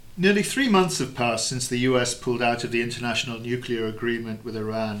Nearly 3 months have passed since the US pulled out of the international nuclear agreement with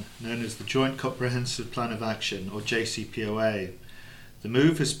Iran, known as the Joint Comprehensive Plan of Action, or JCPoA. The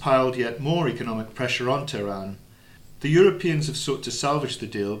move has piled yet more economic pressure onto Iran. The Europeans have sought to salvage the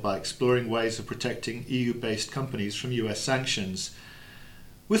deal by exploring ways of protecting EU-based companies from US sanctions.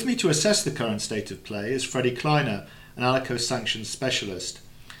 With me to assess the current state of play is Freddie Kleiner, an Alaco sanctions specialist.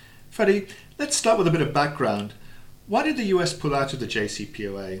 Freddie, let's start with a bit of background. Why did the US pull out of the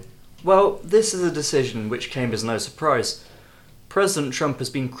JCPoA? Well, this is a decision which came as no surprise. President Trump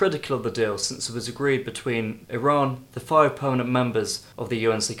has been critical of the deal since it was agreed between Iran, the 5 permanent members of the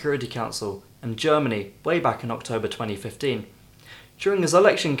UN Security Council, and Germany way back in October 2015. During his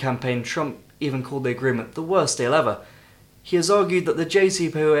election campaign, Trump even called the agreement the worst deal ever. He has argued that the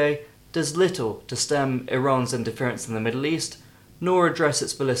JCPoA does little to stem Iran's interference in the Middle East, nor address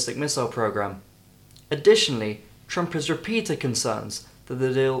its ballistic missile program. Additionally, Trump has repeated concerns that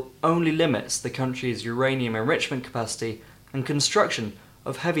the deal only limits the country's uranium enrichment capacity and construction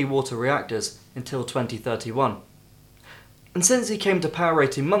of heavy water reactors until 2031. And since he came to power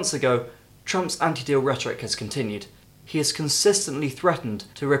 18 months ago, Trump's anti-deal rhetoric has continued. He has consistently threatened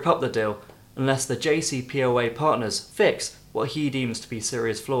to rip up the deal unless the JCPoA partners fix what he deems to be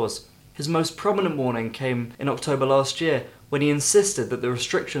serious flaws. His most prominent warning came in October last year when he insisted that the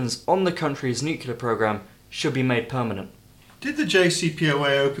restrictions on the country's nuclear program should be made permanent. Did the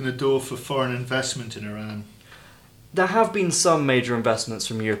JCPoA open the door for foreign investment in Iran? There have been some major investments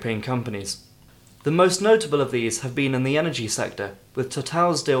from European companies. The most notable of these have been in the energy sector, with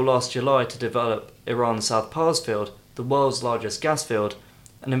Total's deal last July to develop Iran's South Pars field, the world's largest gas field,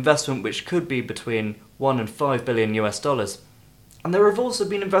 an investment which could be between $1 and $5 billion US. And there have also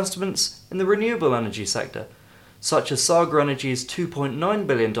been investments in the renewable energy sector, such as Saga Energy's $2.9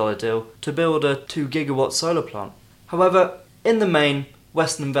 billion deal to build a 2 gigawatt solar plant. However, in the main,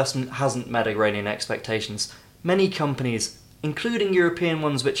 Western investment hasn't met Iranian expectations. Many companies, including European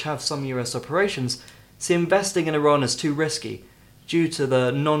ones which have some US operations, see investing in Iran as too risky due to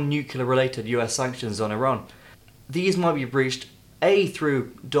the non-nuclear related US sanctions on Iran. These might be breached A,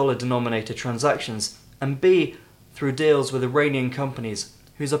 through dollar-denominated transactions, and B, through deals with Iranian companies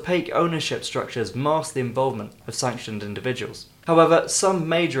whose opaque ownership structures mask the involvement of sanctioned individuals. However, some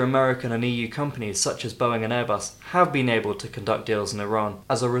major American and EU companies such as Boeing and Airbus have been able to conduct deals in Iran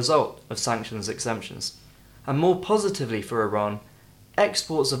as a result of sanctions exemptions. And more positively for Iran,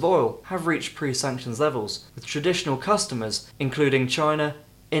 exports of oil have reached pre-sanctions levels, with traditional customers including China,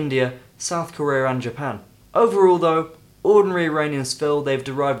 India, South Korea and Japan. Overall though, ordinary Iranians feel they've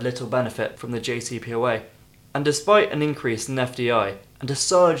derived little benefit from the JCPoA, and despite an increase in FDI and a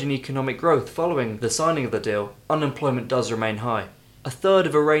surge in economic growth following the signing of the deal, unemployment does remain high. A third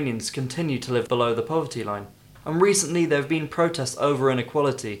of Iranians continue to live below the poverty line, and recently there have been protests over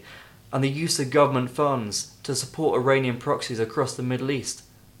inequality and the use of government funds to support Iranian proxies across the Middle East.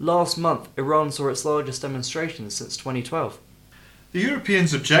 Last month, Iran saw its largest demonstrations since 2012. The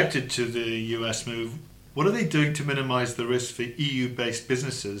Europeans objected to the US move. What are they doing to minimise the risk for EU-based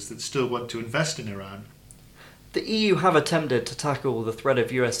businesses that still want to invest in Iran? The EU have attempted to tackle the threat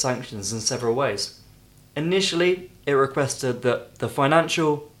of US sanctions in several ways. Initially, it requested that the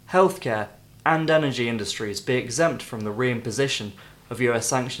financial, healthcare, and energy industries be exempt from the reimposition of US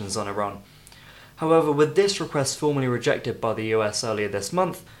sanctions on Iran. However, with this request formally rejected by the US earlier this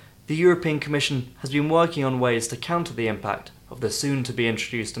month, the European Commission has been working on ways to counter the impact of the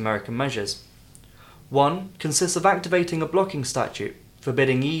soon-to-be-introduced American measures. One consists of activating a blocking statute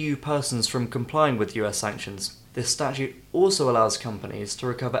forbidding EU persons from complying with US sanctions. This statute also allows companies to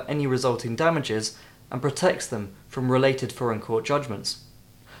recover any resulting damages and protects them from related foreign court judgments.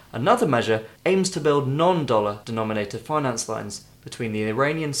 Another measure aims to build non-dollar denominated finance lines between the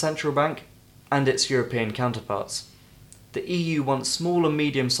Iranian central bank and its European counterparts. The EU wants small and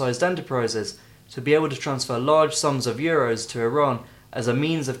medium-sized enterprises to be able to transfer large sums of euros to Iran as a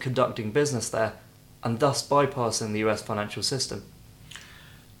means of conducting business there, and thus bypassing the US financial system.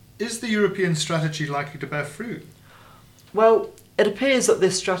 Is the European strategy likely to bear fruit? Well, it appears that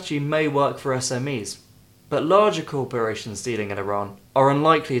this strategy may work for SMEs, but larger corporations dealing in Iran are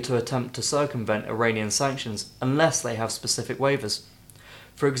unlikely to attempt to circumvent Iranian sanctions unless they have specific waivers.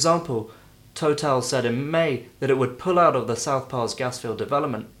 For example, Total said in May that it would pull out of the South Pars gas field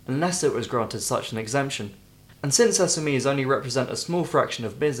development unless it was granted such an exemption. And since SMEs only represent a small fraction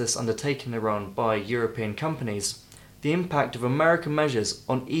of business undertaken in Iran by European companies, the impact of American measures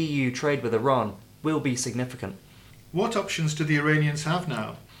on EU trade with Iran will be significant. What options do the Iranians have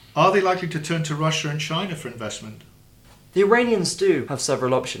now? Are they likely to turn to Russia and China for investment? The Iranians do have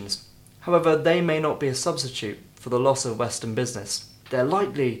several options. However, they may not be a substitute for the loss of Western business. they're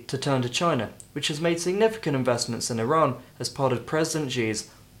likely to turn to China, which has made significant investments in Iran as part of President Xi's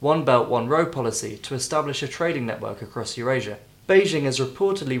One Belt, One Road policy to establish a trading network across Eurasia. Beijing is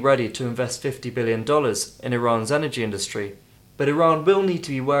reportedly ready to invest $50 billion in Iran's energy industry, but Iran will need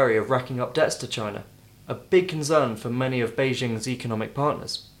to be wary of racking up debts to China, a big concern for many of Beijing's economic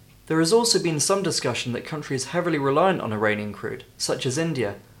partners. There has also been some discussion that countries heavily reliant on Iranian crude, such as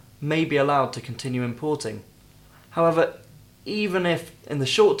India, may be allowed to continue importing. However, even if in the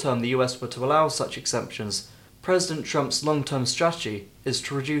short term the US were to allow such exemptions, President Trump's long-term strategy is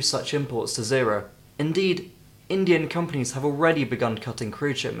to reduce such imports to zero. Indeed, Indian companies have already begun cutting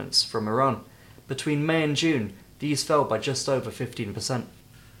crude shipments from Iran. Between May and June, these fell by just over 15%.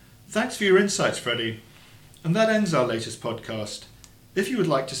 Thanks for your insights, Freddie. And that ends our latest podcast. If you would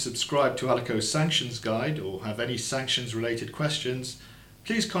like to subscribe to Alaco's Sanctions Guide or have any sanctions-related questions,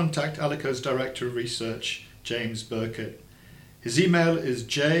 please contact Alaco's Director of Research, James Burkett. His email is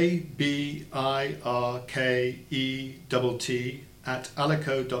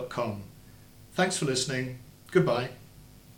jbirkett@alaco.com. Thanks for listening. Goodbye.